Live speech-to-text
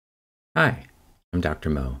Hi, I'm Dr.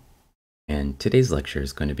 Mo, and today's lecture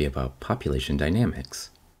is going to be about population dynamics.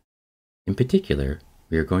 In particular,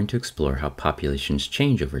 we are going to explore how populations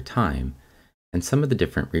change over time and some of the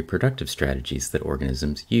different reproductive strategies that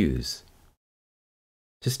organisms use.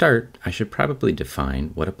 To start, I should probably define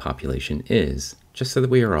what a population is, just so that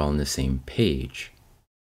we are all on the same page.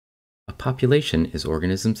 A population is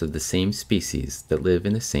organisms of the same species that live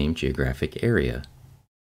in the same geographic area.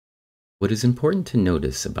 What is important to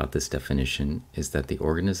notice about this definition is that the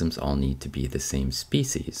organisms all need to be the same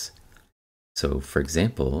species. So, for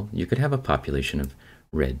example, you could have a population of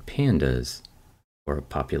red pandas, or a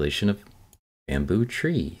population of bamboo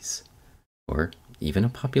trees, or even a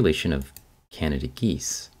population of Canada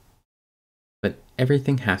geese. But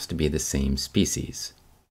everything has to be the same species.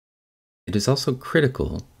 It is also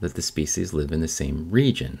critical that the species live in the same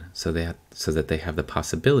region so that they have the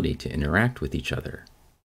possibility to interact with each other.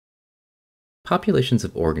 Populations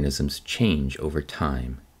of organisms change over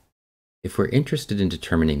time. If we're interested in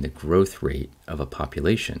determining the growth rate of a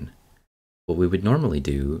population, what we would normally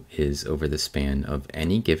do is, over the span of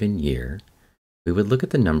any given year, we would look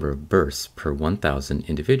at the number of births per 1,000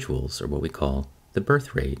 individuals, or what we call the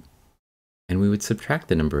birth rate, and we would subtract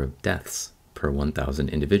the number of deaths per 1,000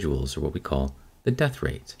 individuals, or what we call the death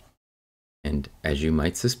rate. And as you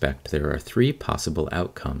might suspect, there are three possible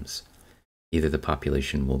outcomes. Either the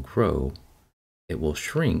population will grow, it will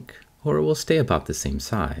shrink, or it will stay about the same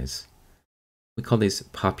size. We call these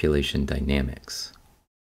population dynamics.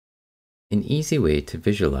 An easy way to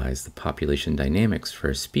visualize the population dynamics for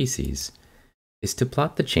a species is to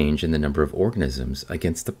plot the change in the number of organisms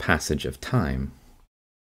against the passage of time.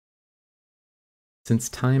 Since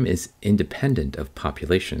time is independent of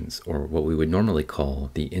populations, or what we would normally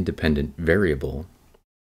call the independent variable,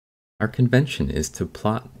 our convention is to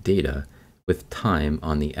plot data with time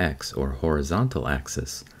on the x or horizontal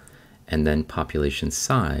axis, and then population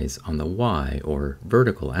size on the y or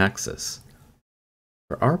vertical axis.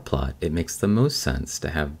 For our plot, it makes the most sense to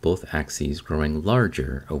have both axes growing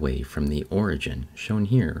larger away from the origin, shown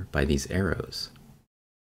here by these arrows.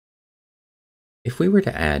 If we were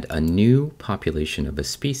to add a new population of a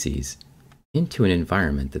species into an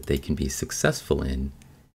environment that they can be successful in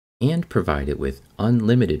and provide it with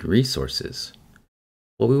unlimited resources,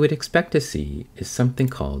 what we would expect to see is something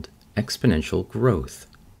called exponential growth.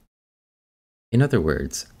 In other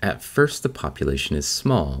words, at first the population is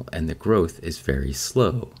small and the growth is very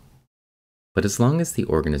slow. But as long as the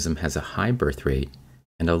organism has a high birth rate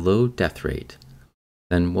and a low death rate,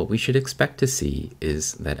 then what we should expect to see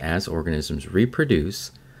is that as organisms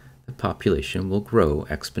reproduce, the population will grow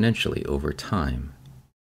exponentially over time.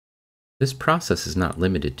 This process is not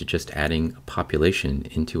limited to just adding a population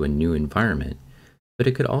into a new environment, but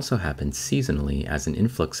it could also happen seasonally as an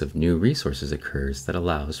influx of new resources occurs that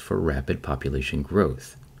allows for rapid population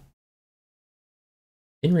growth.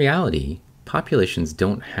 In reality, populations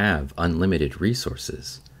don't have unlimited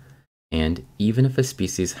resources, and even if a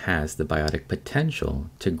species has the biotic potential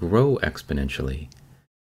to grow exponentially,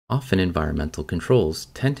 often environmental controls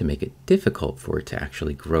tend to make it difficult for it to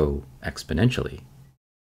actually grow exponentially.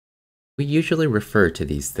 We usually refer to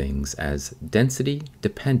these things as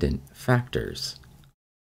density-dependent factors.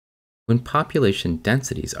 When population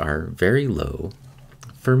densities are very low,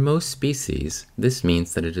 for most species, this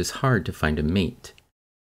means that it is hard to find a mate,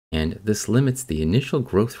 and this limits the initial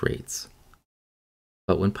growth rates.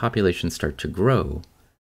 But when populations start to grow,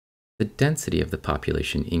 the density of the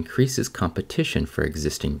population increases competition for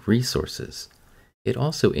existing resources. It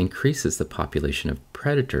also increases the population of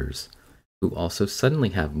predators, who also suddenly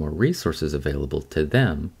have more resources available to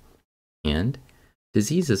them, and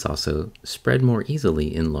diseases also spread more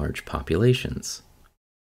easily in large populations.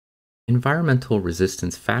 Environmental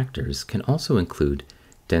resistance factors can also include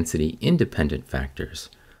density-independent factors,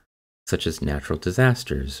 such as natural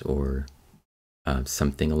disasters or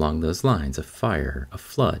something along those lines, a fire, a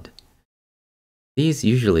flood. These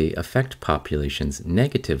usually affect populations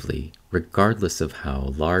negatively, regardless of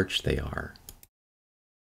how large they are.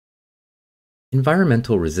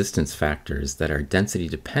 Environmental resistance factors that are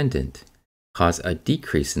density-dependent cause a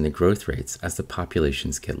decrease in the growth rates as the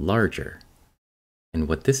populations get larger. And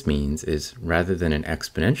what this means is, rather than an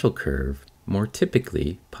exponential curve, more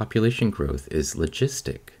typically, population growth is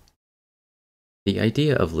logistic. The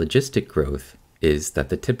idea of logistic growth is that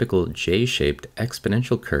the typical J-shaped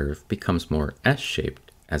exponential curve becomes more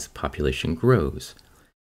S-shaped as the population grows,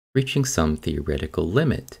 reaching some theoretical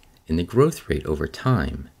limit in the growth rate over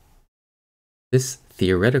time. This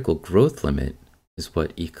theoretical growth limit is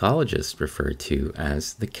what ecologists refer to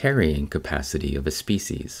as the carrying capacity of a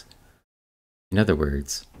species. In other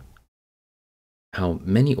words, how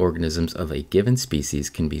many organisms of a given species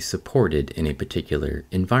can be supported in a particular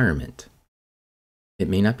environment. It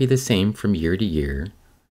may not be the same from year to year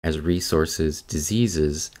as resources,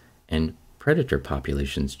 diseases, and predator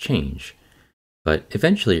populations change, but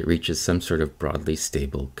eventually it reaches some sort of broadly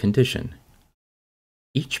stable condition.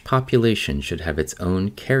 Each population should have its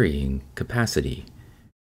own carrying capacity,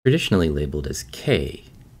 traditionally labeled as K.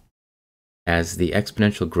 As the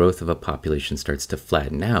exponential growth of a population starts to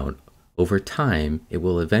flatten out, over time it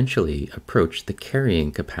will eventually approach the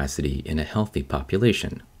carrying capacity in a healthy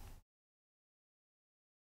population.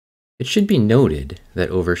 It should be noted that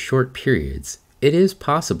over short periods, it is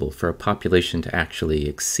possible for a population to actually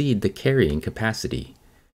exceed the carrying capacity.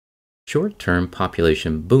 Short-term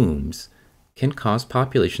population booms can cause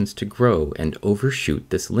populations to grow and overshoot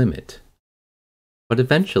this limit. But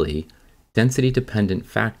eventually, density-dependent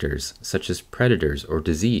factors such as predators or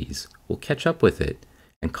disease will catch up with it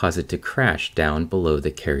and cause it to crash down below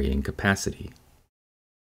the carrying capacity.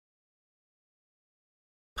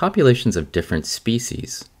 Populations of different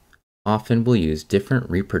species often will use different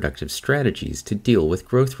reproductive strategies to deal with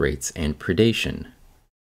growth rates and predation.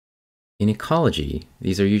 In ecology,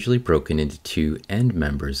 these are usually broken into two end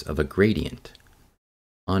members of a gradient.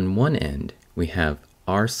 On one end, we have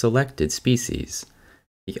R-selected species.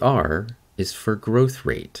 The R is for growth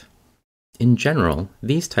rate. In general,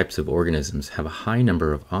 these types of organisms have a high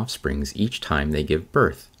number of offsprings each time they give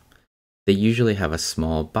birth. They usually have a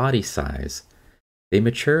small body size. They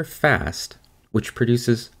mature fast, which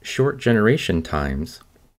produces short generation times,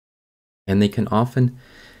 and they can often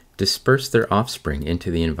disperse their offspring into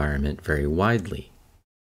the environment very widely.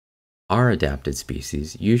 R-adapted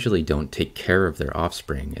species usually don't take care of their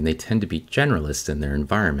offspring, and they tend to be generalists in their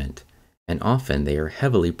environment, and often they are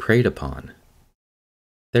heavily preyed upon.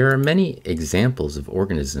 There are many examples of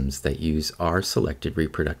organisms that use R-selected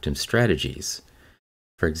reproductive strategies.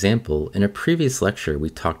 For example, in a previous lecture we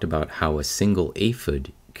talked about how a single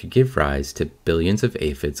aphid could give rise to billions of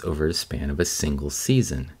aphids over the span of a single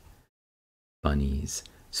season. Bunnies,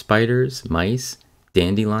 spiders, mice,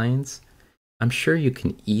 dandelions. I'm sure you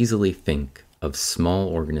can easily think of small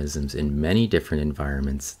organisms in many different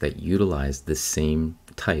environments that utilize the same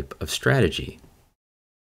type of strategy.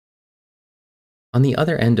 On the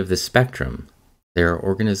other end of the spectrum, there are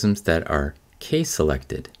organisms that are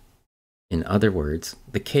K-selected. In other words,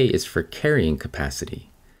 the K is for carrying capacity,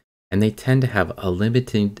 and they tend to have a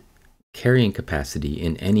limited carrying capacity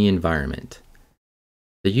in any environment.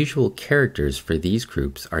 The usual characters for these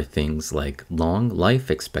groups are things like long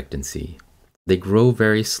life expectancy. They grow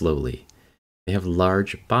very slowly. They have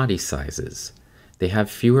large body sizes. They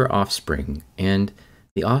have fewer offspring, and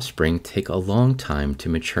the offspring take a long time to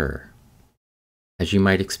mature. As you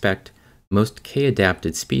might expect, most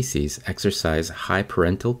K-adapted species exercise high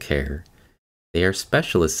parental care. They are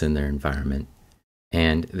specialists in their environment,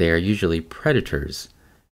 and they are usually predators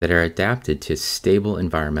that are adapted to stable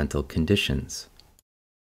environmental conditions.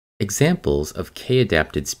 Examples of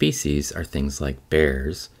K-adapted species are things like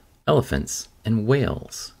bears, elephants, and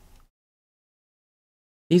whales.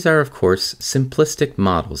 These are, of course, simplistic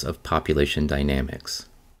models of population dynamics,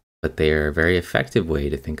 but they are a very effective way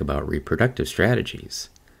to think about reproductive strategies.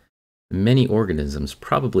 Many organisms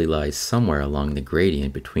probably lie somewhere along the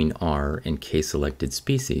gradient between R and K-selected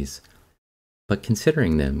species, but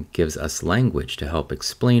considering them gives us language to help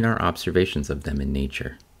explain our observations of them in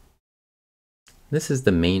nature. This is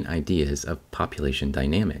the main ideas of population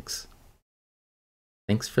dynamics.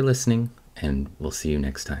 Thanks for listening, and we'll see you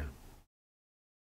next time.